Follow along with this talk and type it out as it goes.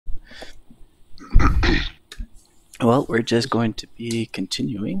Well, we're just going to be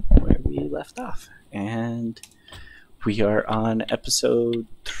continuing where we left off. And we are on episode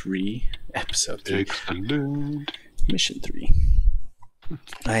 3. Excellent. Mission 3.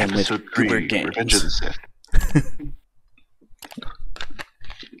 I am with Episode 3, GuberGames. Revenge of the Sith.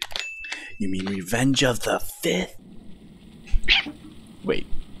 You mean Revenge of the 5th? Wait.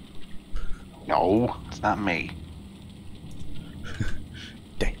 No, it's not me.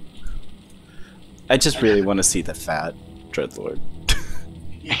 Dang. I just really want to see the fat Dreadlord.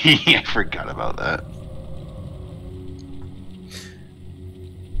 I forgot about that.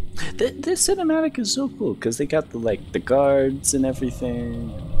 The cinematic is so cool because they got the guards and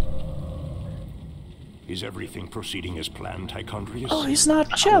everything. Is everything proceeding as planned, Tychondrius? Oh, he's not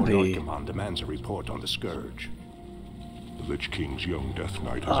Our chubby. Lord Command demands a report on the Scourge. The Lich King's young Death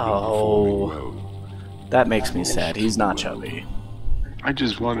Knight has been Oh. performing well. That makes me sad. He's not chubby. I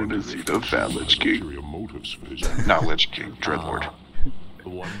just wanted to see the fat Lich King. Ulterior motives for his Not Lich King, Dreadlord.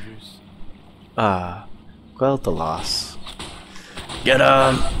 wonders. Quell the loss. Get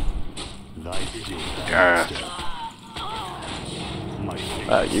him! Thy bidding. Yeah. My fate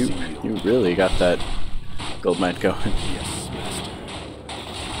Wow, you really got that gold mine going. Yes, master.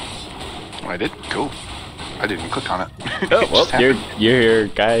 I did? Cool. I didn't click on it. Oh, It well, just your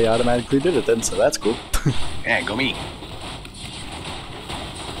happened. guy automatically did it then, so that's cool. Yeah, go me.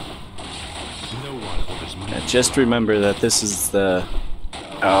 No one orders me. And just remember that this is the...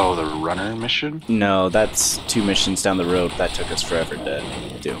 Oh, the runner mission? No, that's 2 missions down the road. That took us forever to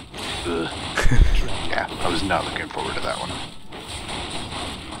do. Ugh. Yeah, I was not looking forward to that one.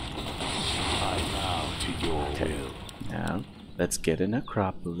 I bow to your Okay. will. Now, let's get an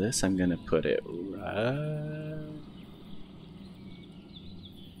Acropolis. I'm gonna put it right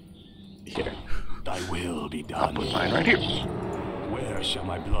here. Thy will be I'll done. put mine right here. Where shall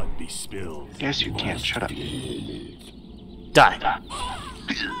my blood be spilled? Yes, you can. Shut up. Die!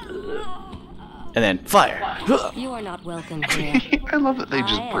 And then fire! You are not welcome here. I love that they I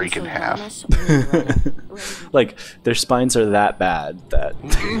just am break in half. Sylvanas Urana. Like, their spines are that bad that...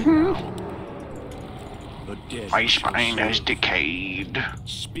 The dead My shall spine has serve. decayed.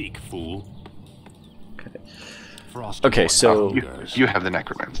 Speak, fool. Okay. Frost Okay, so- Oh, you have the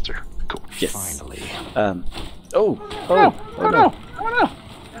Necromancer. Cool. Yes. Finally. Oh, Oh, oh no. Oh no.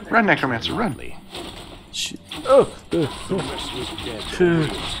 Run, Necromancer, run. Shoot. Oh, Restless dead.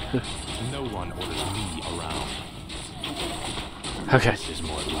 No one orders me around. okay. This is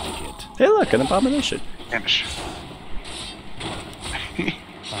more like it. Hey, look, an abomination. Banish.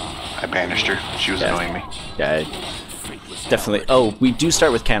 I banished her. She was Yeah. annoying me. Yeah, Faithless definitely. Oh, we do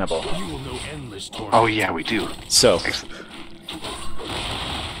start with cannibal. You will know endless torment. Oh yeah, we do. So, Excellent.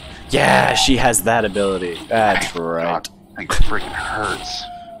 yeah, she has that ability. That's Thank right. God. It freaking hurts.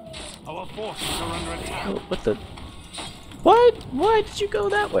 Our forces are under attack. Oh, what the? What? Why did you go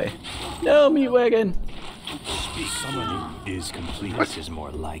that way? No, meat wagon. Speak. Summoning is complete. What? This is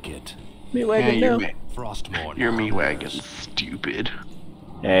more like it. Meat Yeah, wagon, you're no. me. Frostmourne. Your me wagon, hungers. stupid.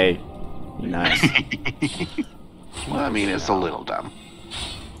 Hey, nice. Well, I mean, it's a little dumb.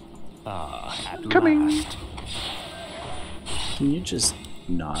 At Coming. last. Can you just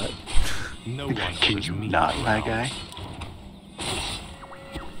not? No one Can orders you me not, my around. guy?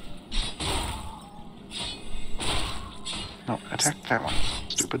 No, attack that one.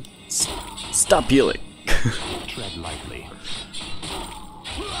 Stupid. Stop healing. Tread lightly.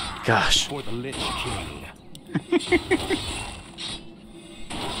 Gosh. For the Lich King.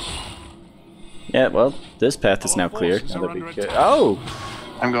 Yeah, well, this path is now clear. forces Now are that we under get... attack. Oh!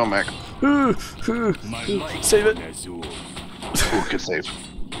 I'm going back. My light, Save it. Azul. Ooh, good save.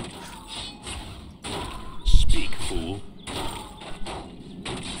 Speak, fool.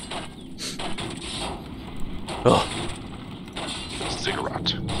 Oh,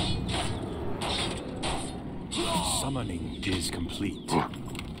 Ziggurat. Summoning is complete.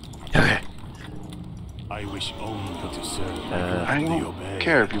 okay. I wish only to serve. I and don't obey.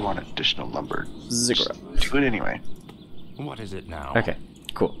 care if you want additional lumber. Ziggurat. Do it anyway. What is it now? Okay,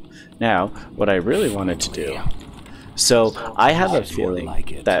 cool. Now, what I really wanted to do... So, I have a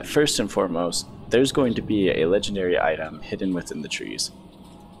feeling that first and foremost, there's going to be a legendary item hidden within the trees.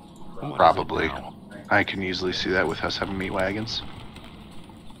 What is it Probably. now? I can easily see that with us having meat wagons.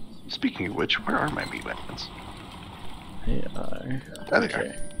 Speaking of which, where are my meat wagons? They are... There they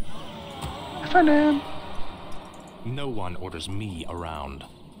Okay. I found them. No one orders me around.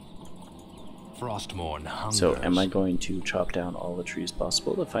 Frostmourne hungers. So, am I going to chop down all the trees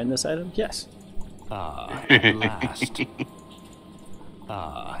possible to find this item? Yes. At last.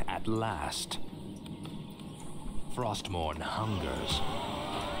 At last. Frostmourne hungers.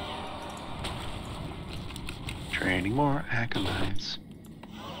 Train Training more acolytes.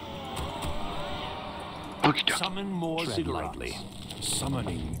 Okie dokie. Summon more Tread ziggurats. lightly.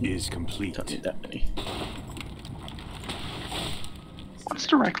 Summoning is complete. Don't need that many. What's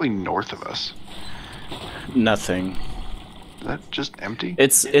directly north of us? Nothing. Is that just empty?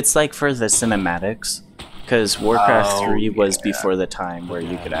 It's like for the cinematics, because Warcraft Oh, 3 was yeah. before the time where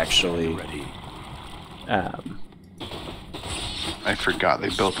you could actually. Ready. I forgot they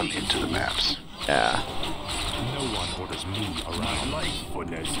built them into the maps. Yeah. No one orders me around. Life for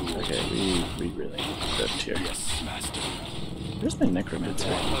Nezul. Okay, we really need to go here. Yes, master. Where's my necromancer?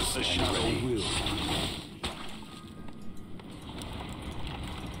 Plus the shadow will.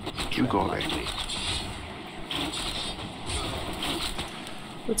 You go away.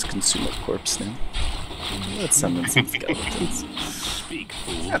 Let's consume a corpse now. Let's summon some skeletons. Speak,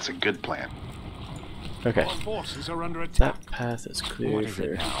 fool. That's a good plan. Okay, Our forces are under attack. that path is clear What is for.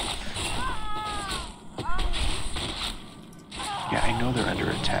 it now? Yeah, I know they're under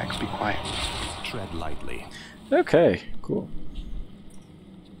attack. Be quiet. Tread lightly. Okay, cool.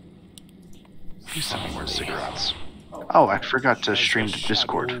 Do something more cigarettes. Oh, I forgot to stream to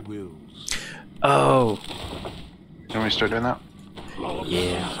Discord. Shadow wills. Oh, You want me to start doing that?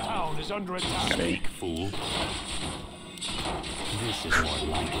 yeah. Town is under attack. Okay. Speak, fool. This is more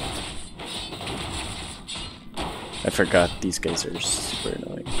like it. I forgot these guys are super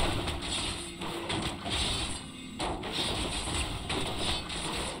annoying.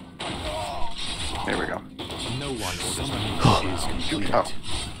 There we go. No one orders me is complete. Oh,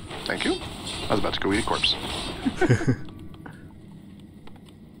 thank you. I was about to go eat a corpse.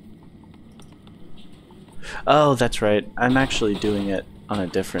 Oh, that's right. I'm actually doing it on a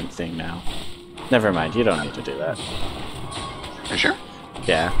different thing now. Never mind, you don't need to do that. You sure?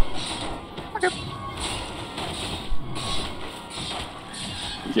 Yeah. Okay.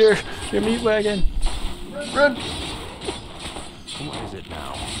 Your meat wagon. Run! What is it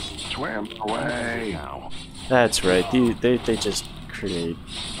now? Swam away. Now. That's right. They just create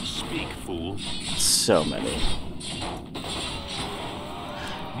Speak, fool. so many.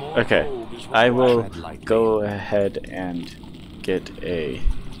 More Okay, gold is I will Tread lightly. go ahead and get a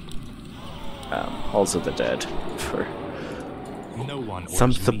Halls of the Dead for. No one orders Some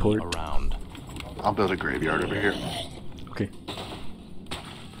me support. around. I'll build a graveyard over here. Okay.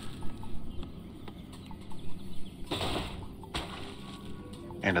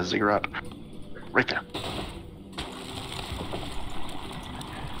 And a ziggurat. Right there.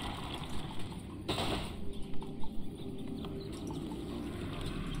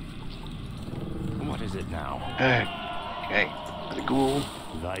 What is it now? Hey. Hey. The ghoul.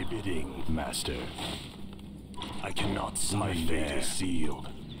 Thy bidding, master. I cannot My fate is sealed.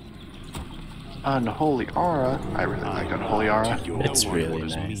 Unholy aura. I really like unholy aura. It's No one really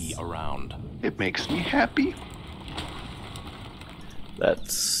orders nice. me around. It makes me happy.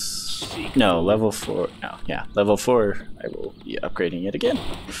 That's no level 4. No, yeah, level 4. I will be upgrading it again.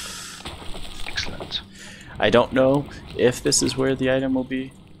 Excellent. I don't know if this is where the item will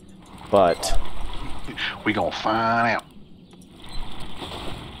be, but We gonna find out.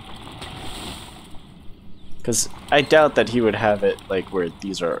 because I doubt that he would have it like where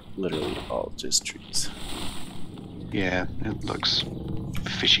these are literally all just trees. Yeah, it looks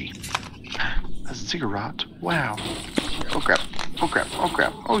fishy. A ziggurat. Wow. Oh crap. Oh crap. Oh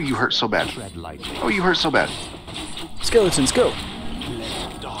crap. Oh, you hurt so bad. Tread lightly. Oh, you hurt so bad. Skeletons, go!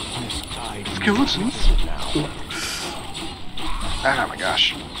 Let darkness guide me. Skeletons. Now. Oh my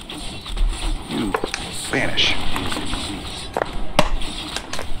gosh. You vanish.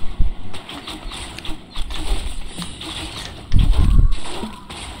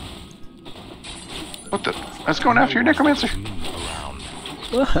 What the? Let's go after your necromancer. Me around.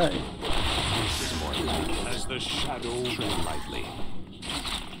 What? This is more like it. As the shadow Tread lightly.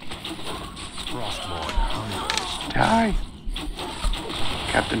 Frostborn hungers. Die.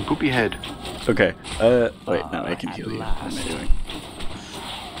 Captain Poopy Head. Okay. Wait, no, I can At heal you. What am I last. doing?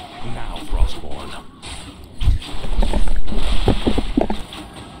 Now, Frostborn.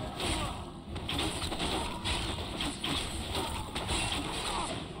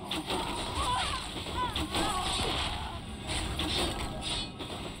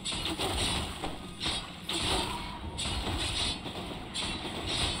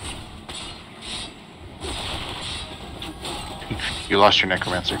 You lost your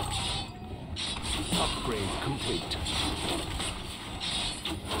necromancer. upgrade complete.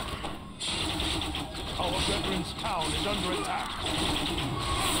 Our veterans' town is under attack.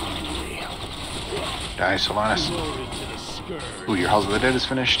 Die, Sylvanas. Glory to the scourge. Ooh, your Halls of the Dead is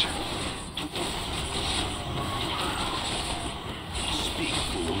finished. Speak,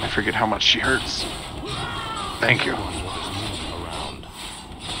 fool. I forget how much she hurts. Thank you. Around.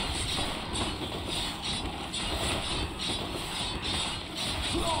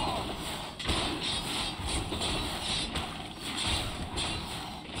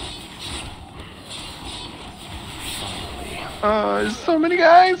 There's so many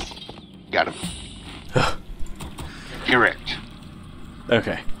guys. Got him. Correct.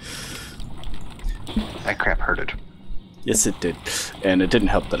 Okay. That crap hurted. Yes, it did. And it didn't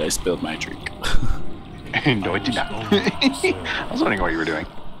help that I spilled my drink. No, it did not. I was wondering what you were doing.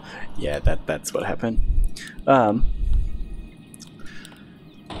 Yeah, that's what happened. I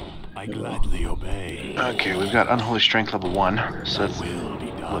gladly obey. Okay, we've got Unholy Strength level 1, so that Will be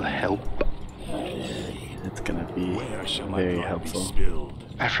will done. help. It's gonna be Where shall my very blood be helpful. spilled?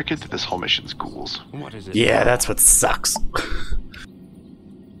 I forget that this whole mission's ghouls. What is it? Yeah, that's what sucks.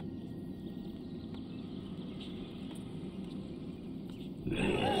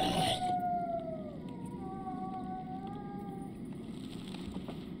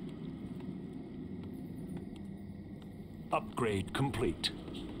 Upgrade complete.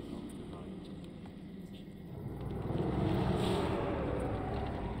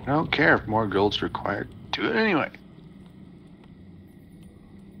 I don't care if more gold's required. Do it anyway.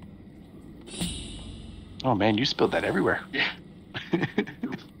 Oh man, you spilled that everywhere. Yeah.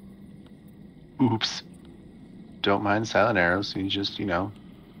 Oops. Don't mind silent arrows. He's just, you know,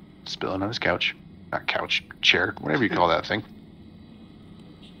 spilling on his couch. Not couch, chair, whatever you call that thing.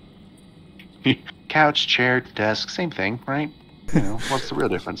 Couch, chair, desk, same thing, right? You know, what's the real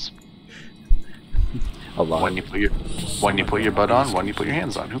difference? A lot. One you put your butt on, one you put your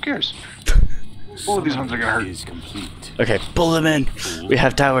hands on. Who cares? Oh, these ones are gonna hurt. Is complete. Okay, pull them in. We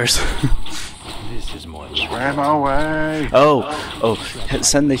have towers. This is more like Swim away. Oh,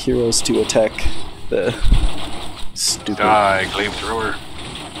 send the heroes to attack the stupid. Die, glaive thrower.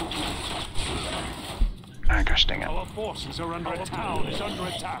 Ah, gosh dang it. Our forces are under attack. Town is under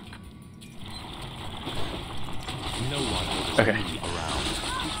attack. No one will Okay. be around.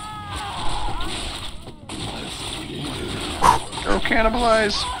 Go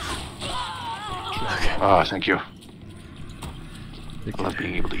cannibalize. Oh, thank you. I love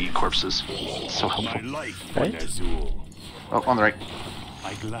being able to eat corpses. It's so My helpful. life, Right? Azul. Oh, on the right.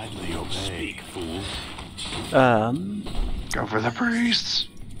 I gladly obey. Speak, fool. Go for the priests.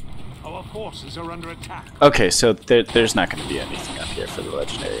 Our forces are under attack. Okay, so there's not going to be anything up here for the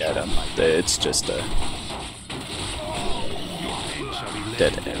legendary item. It's just a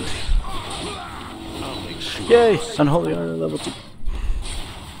dead end. Yay! Unholy Honor level 2.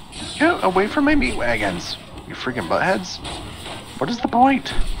 Get away from my meat wagons, you freaking buttheads. What is the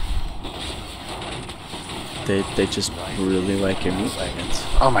point? They just really like your meat wagons.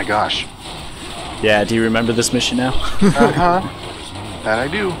 Oh my gosh. Yeah, do you remember this mission now? Uh-huh. That I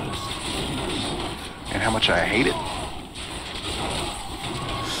do. And how much I hate it.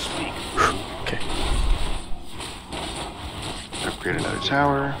 Okay. Upgrade another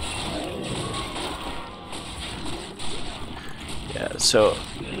tower. Yeah, so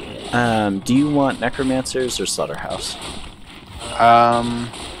do you want necromancers or slaughterhouse?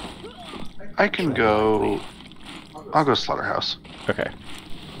 I can go... I'll go slaughterhouse. Okay.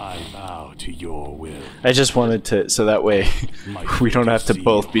 I bow to your will. I just wanted to, so that way My we don't have to see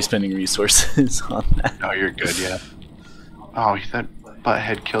both be spending resources on that. No, you're good, yeah. Oh, that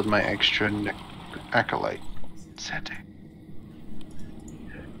butthead killed my extra acolyte. Sad day.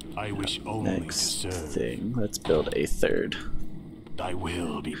 I wish only Next to serve. thing, let's build a third. Thy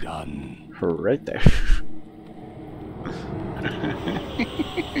will be done. Right there.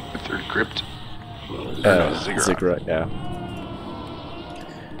 Third crypt. Ziggurat. Ziggurat, yeah.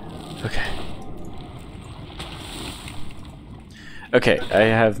 Okay. Okay, I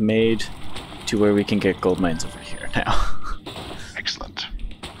have made to where we can get gold mines over here now. Excellent.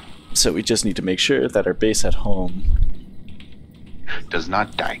 So we just need to make sure that our base at home Does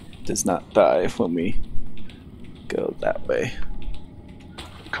not die. does not die when we go that way.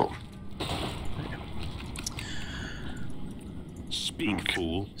 Cool. Speak,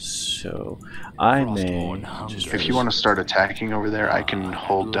 fool. So I may Frostborn just hunger. If you want to start attacking over there, I can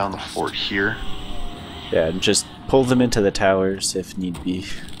hold down the fort here. yeah, and just pull them into the towers if need be.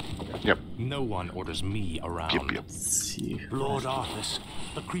 Yep. No one orders me around. Yep, yep. Let's see. Lord Arthas,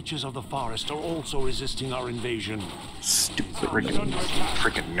 the creatures of the forest are also resisting our invasion. Stupid. Freaking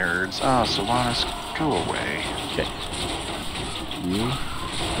nerds. Oh, Sylvanas, go away. Okay. You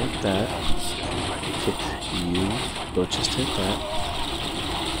hit that. Okay. You will just hit that.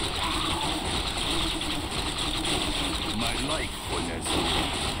 My life was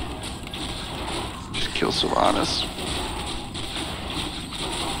Just kill Sylvanas.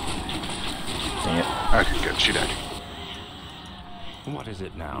 Dang it. Okay, good. She died. What is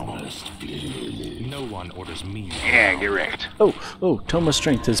it now? No one orders me. Yeah, get wrecked. Oh, Toma's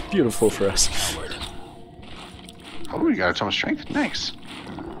strength is beautiful for us. Oh, you got a ton of strength. Nice.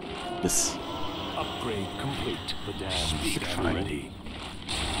 This. Upgrade complete. The damned stand fine. ready.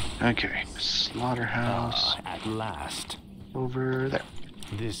 Okay, slaughterhouse At last. over there.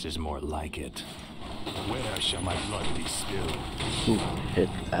 This is more like it. Where shall my blood be spilled? Ooh, hit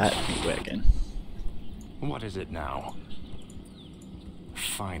that wagon. What is it now?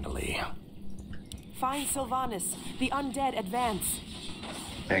 Finally. Find Sylvanas. The undead advance.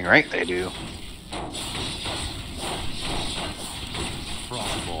 Dang right they do.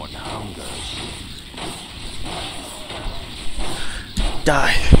 Frostborn hungers.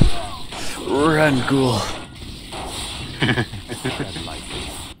 Die. Run, ghoul. Tread lightly.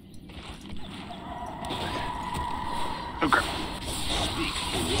 Oh crap.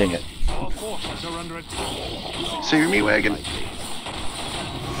 Dang it. Our forces are under attack. Save your meat wagon.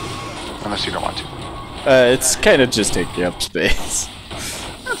 Unless you don't want to. It's kind of just taking up space.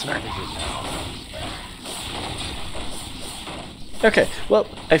 That's fair. Okay, well,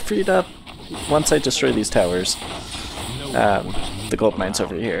 I freed up, once I destroy these towers, the gold mines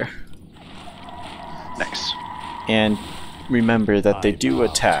over here. Nice. And remember that they do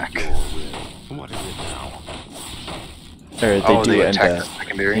attack. What is it now? Or they Oh, do they end attack the up.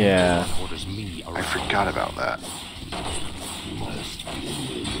 secondary? Yeah. Orders me I around. forgot about that.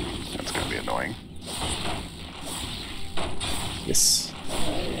 That's gonna be annoying. Yes.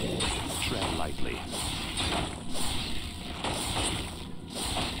 Tread lightly.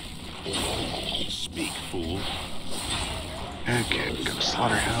 Speak, fool. Okay, we go to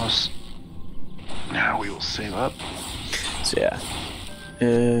slaughterhouse. Now we will save up. So yeah.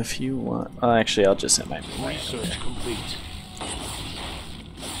 If you want... Oh, actually, I'll just send my... Research complete.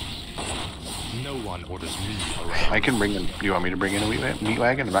 No one orders me around. I can bring in. You want me to bring in a meat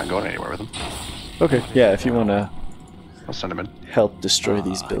wagon? I'm not going anywhere with them. Okay, yeah, if you want to I'll send them in. help destroy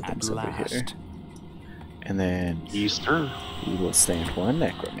these buildings At over here. last. And then Easter. we will stand one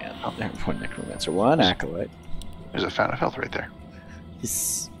one acolyte. There's a fountain of health right there.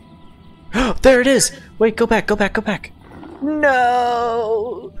 Yes. There it is! Wait, go back.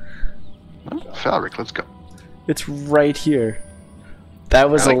 No! Oh, Falric, let's go. It's right here. That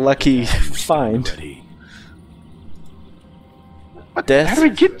was a lucky find. Ready. What? Death? How do we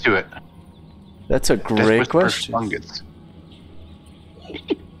get to it? That's a Death great with question. fungus.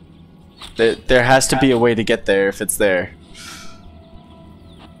 There has to be a way to get there if it's there.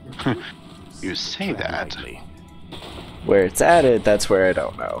 You say that. Lightly. Where it's added, that's where I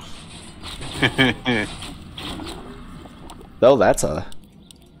don't know. Oh, that's a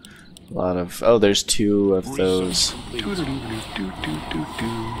lot of... Oh, there's two of those. There we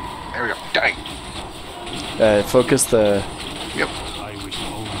go. Die. Focus the... Yep. I wish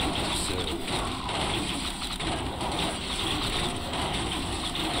only to serve.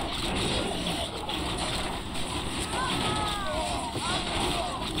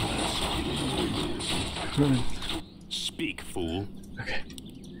 Speak, fool. Okay.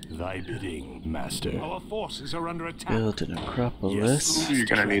 Thy bidding, master. Our forces are under attack. Build an Acropolis. You're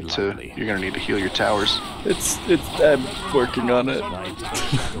gonna need to. You're gonna need to heal your towers. I'm working on it. Thy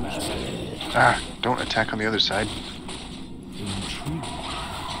task, master. Ah! Don't attack on the other side.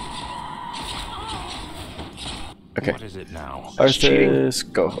 Okay. What is it now? Arthas,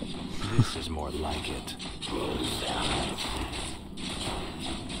 go home. This is more like it.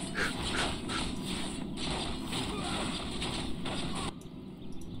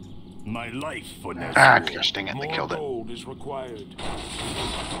 My life for Nazgul. Ah, gosh dang it! They More killed it. gold is required.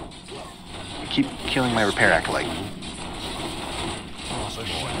 Keep killing my repair acolyte.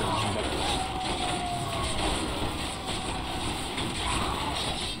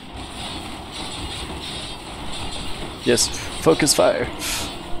 Yes, focus fire.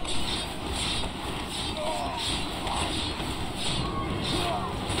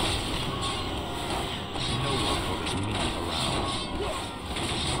 No one orders me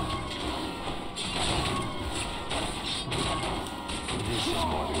around. This is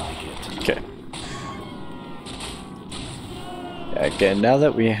more like it. Okay. Again, now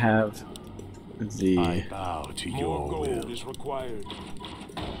that we have I the bow to More your gold will. is required.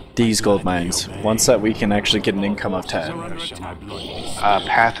 these gold mines, once that we can actually get an income of 10. Where shall my blood be?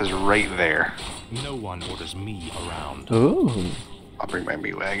 Path is right there. No one orders me around. Ooh. I'll bring my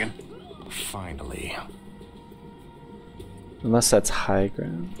meat wagon. Finally. Unless that's high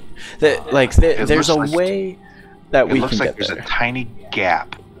ground. There's a looks like- way that It we looks can like get there's there. a tiny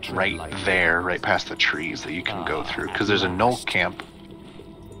gap right there, right past the trees that you can go through. Because there's a null camp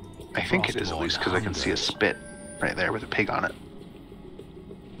I think it is at least because I can see a spit right there with a pig on it.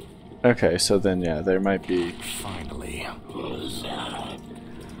 Okay, so then yeah, there might be Finally.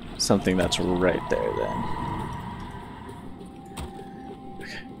 something that's right there then.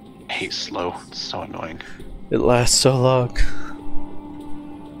 I hate slow. It's so annoying. It lasts so long.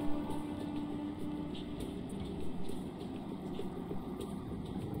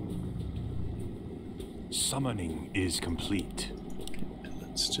 Summoning is complete.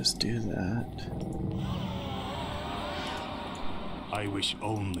 Let's just do that. I wish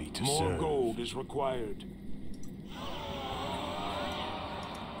only to More serve. gold is required.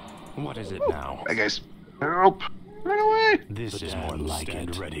 What is it now? Hey guys, help! Run away! This is more like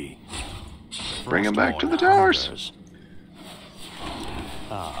it. Ready. Bring him back to the towers.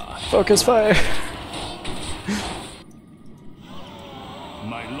 Focus fire!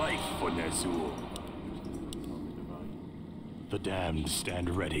 My life for Nezul. The damned stand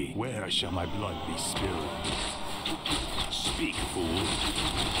ready. Where shall my blood be spilled? Speak, fool.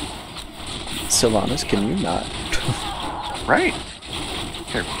 Sylvanas, can you not? Right.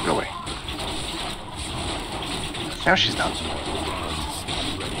 Here, go away. Now she's not.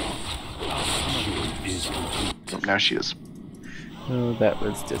 Is complete. Oh, now she is. Oh, that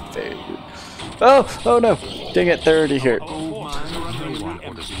was just very good. Oh! Oh no! Dang it, they're already here. No one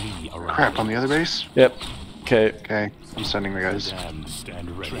orders me around. Crap, on the other base? Yep. Okay. Okay, I'm sending the guys. Damned stand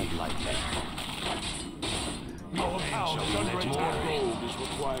ready. Tread lightly. More gold is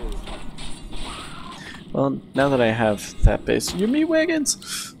required. Well, now that I have that base, you meat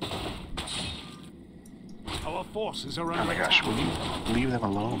wagons! Our forces are Oh under my gosh, will you leave them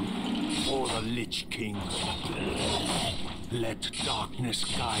alone? For the Lich King. Let darkness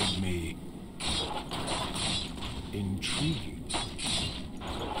guide me. Intriguing.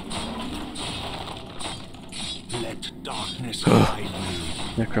 Let darkness guide me.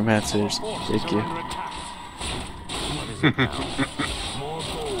 Necromancers, thank you. under attack. What is it now? More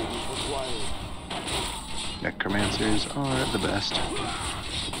gold is required. Necromancers are the best.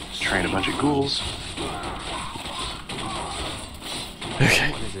 Just train a bunch of ghouls.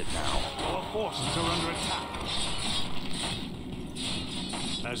 Okay. What is it now? Our forces are under attack.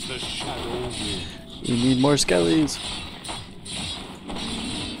 As the shadow wins. We need more skellies.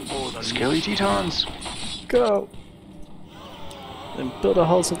 For the Skelly Tetons! Go! And build a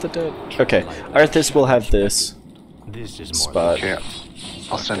Halls of the Dead. Okay, Arthas will have this This is more spot. Okay,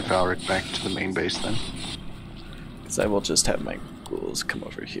 I'll send Valric back to the main base then. Because I will just have my ghouls come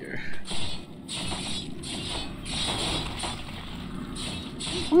over here.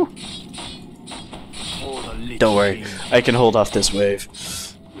 Woo! For the Lich Don't worry, King. I can hold off this wave.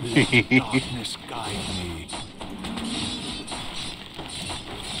 Let darkness guide me.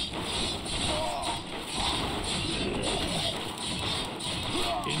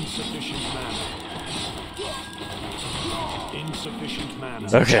 insufficient mana. Insufficient mana.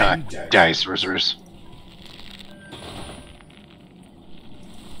 Okay. Die, sorcerers.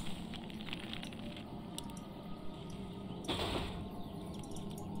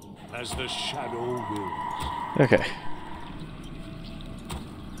 As the shadow wills. Okay.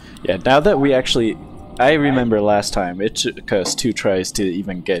 Yeah, now that we actually... I remember last time, it took us 2 tries to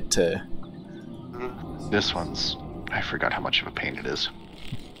even get to... This one's... I forgot how much of a pain it is.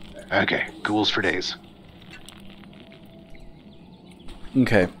 Okay, ghouls for days.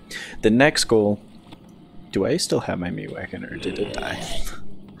 Okay. The next goal... Do I still have my meat wagon, or did it die?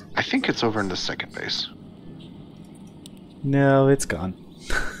 I think it's over in the second base. No, it's gone.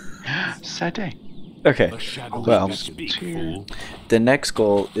 Sad day. Okay. The shadow Well, will speak, here. fool. the next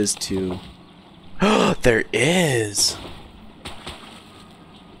goal is to... There is!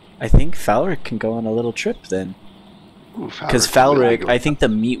 I think Falric can go on a little trip then. Because Falric, I think the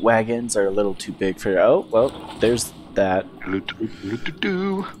meat wagons are a little too big for... Oh, well, there's that.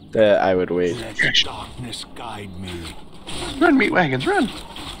 That I would wait. Let darkness guide me. Run, meat wagons, run!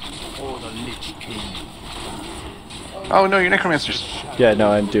 For the Lich King. Oh no, you're necromancers. Yeah,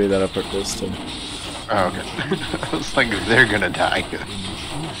 no, I'm doing that on purpose too. Oh, okay. I was like, they're gonna die.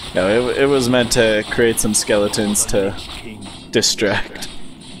 No, it was meant to create some skeletons to King. distract.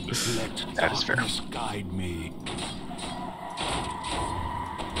 Let That is fair. darkness guide me.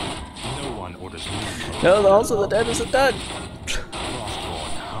 No one orders me. No, the Halls of the Dead isn't done!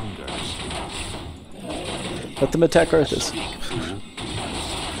 Frostborn hungers. Let them attack Arthas.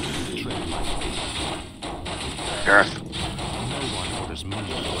 Garth. No one orders me around.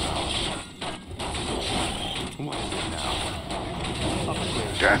 What is it now?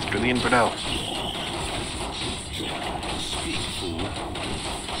 Garth to the infidel. Speak, fool.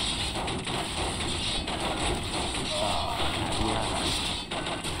 At last.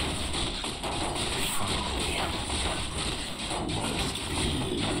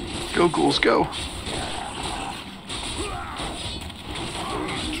 Go, ghouls, go.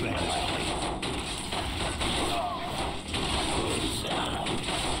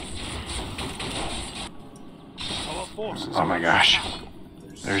 Oh my gosh.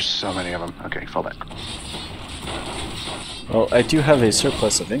 There's so many of them. Okay, fall back. Well, I do have a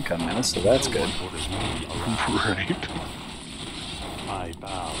surplus of income now, so that's good. Right. I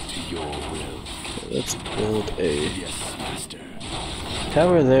bow to your will. Okay, let's build a Yes, master.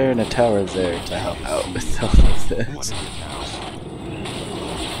 tower there and a tower there to help out with all of What this. is it now?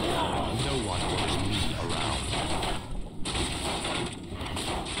 No one orders me around.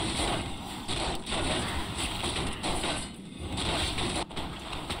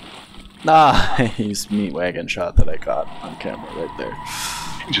 Ah, I used meat wagon shot that I got on camera right there.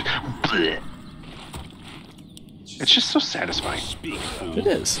 Just, bleh. It's just so satisfying. Speak, fool. It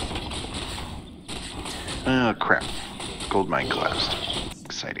is. Oh crap. Gold mine collapsed.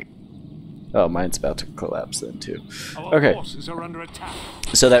 Exciting. Oh, mine's about to collapse then too. Our Okay, forces are under attack.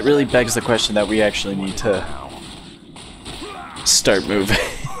 so that really begs the question that we actually need to start moving.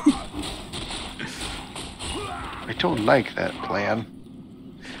 I don't like that plan.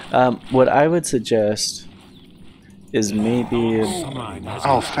 What I would suggest is maybe,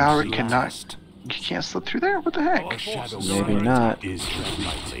 Oh, Falric cannot. You can't slip through there? What the heck? maybe not. Is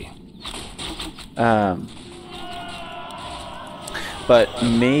lightly. But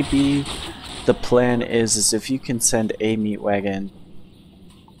maybe the plan is if you can send a meat wagon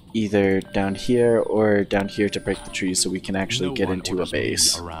either down here or down here to break the trees so we can actually No get one into a orders me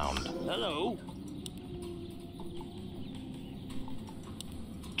base. Around. Hello.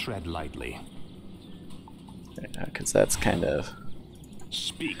 Tread lightly. Because that's kind of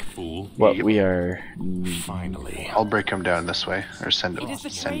Speak, fool. what Yep. we are. Finally. I'll break them down this way, or send It is the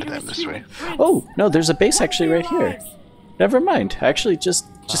them traitorous this way. human prince. Oh no, there's a base actually right here. Lives. Never mind. Actually, just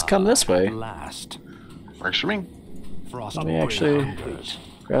come this way. At last. Works for me. Frost Let me will actually hungers.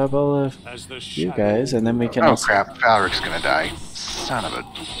 grab all of As the you shadow guys, and then we can. Oh also- crap, Falric's gonna die. Son of a...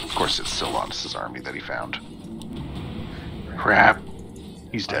 Of course it's Sylvanas' army that he found. Crap.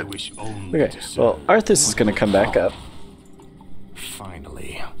 He's I dead. wish only Okay, to serve. well, Arthas is gonna come back up.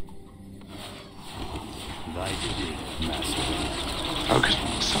 Finally. Thy bidding, master. Focus.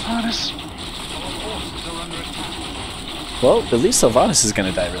 Sylvanas. Well, at least Sylvanas is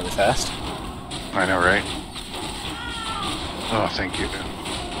gonna die really fast. I know, right? Oh, thank you.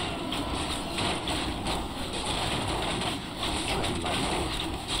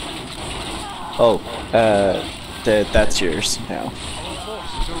 Oh, that's yours now.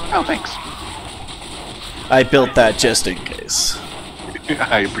 Oh, thanks. I built that just in case.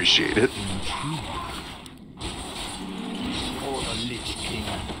 I appreciate it. For the Lich King.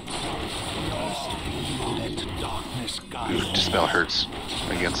 Let darkness guide Ooh, Dispel hurts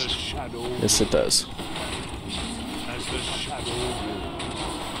the against... shadow. Yes, it does. As the shadow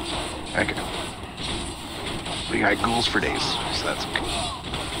will. Okay. We got ghouls for days, so that's okay.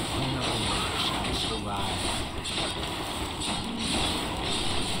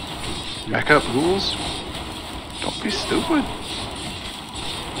 Back up, ghouls. Don't be stupid. Our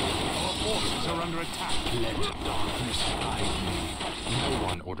forces are under attack. Let darkness guide me. No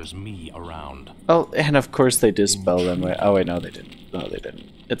one orders me around. Oh, and of course they dispel them. Oh wait, no, they didn't. No, they didn't.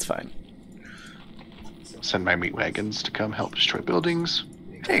 It's fine. Send my meat wagons to come help destroy buildings.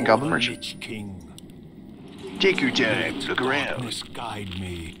 Hey, Goblin For the Merchant. Lich King. Take your time. Look around. Darkness guide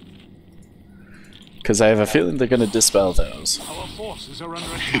me. Because I have a feeling they're gonna dispel those. Our forces are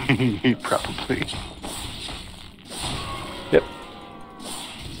under attack. Probably. Yep.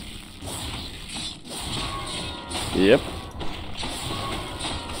 Yep.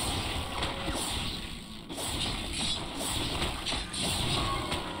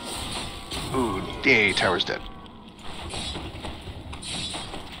 Ooh, yay, tower's dead.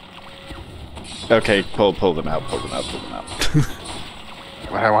 Okay, pull them out, pull them out, pull them out.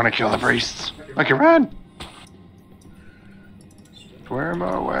 But I want to kill the priests. Okay, run! Swim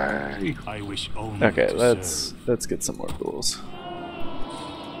away. I wish only Okay, to let's get some more ghouls.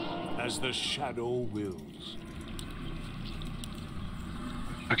 serve as the shadow wills.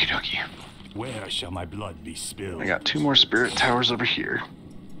 Okie dokie. Where shall my blood be spilled? I got 2 more spirit towers over here.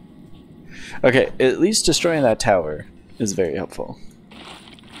 Okay, at least destroying that tower is very helpful.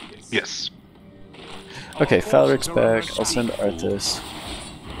 Yes. Okay, Falric's back. I'll send Arthas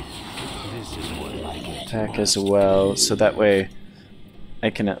This is more like it. back as well, so that way I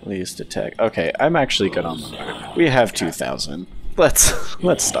can at least attack. Okay, I'm actually good on the mark. We have 2,000. Let's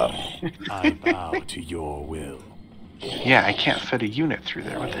stop. I bow to your will. Yeah, I can't fit a unit through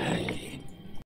there. What the heck?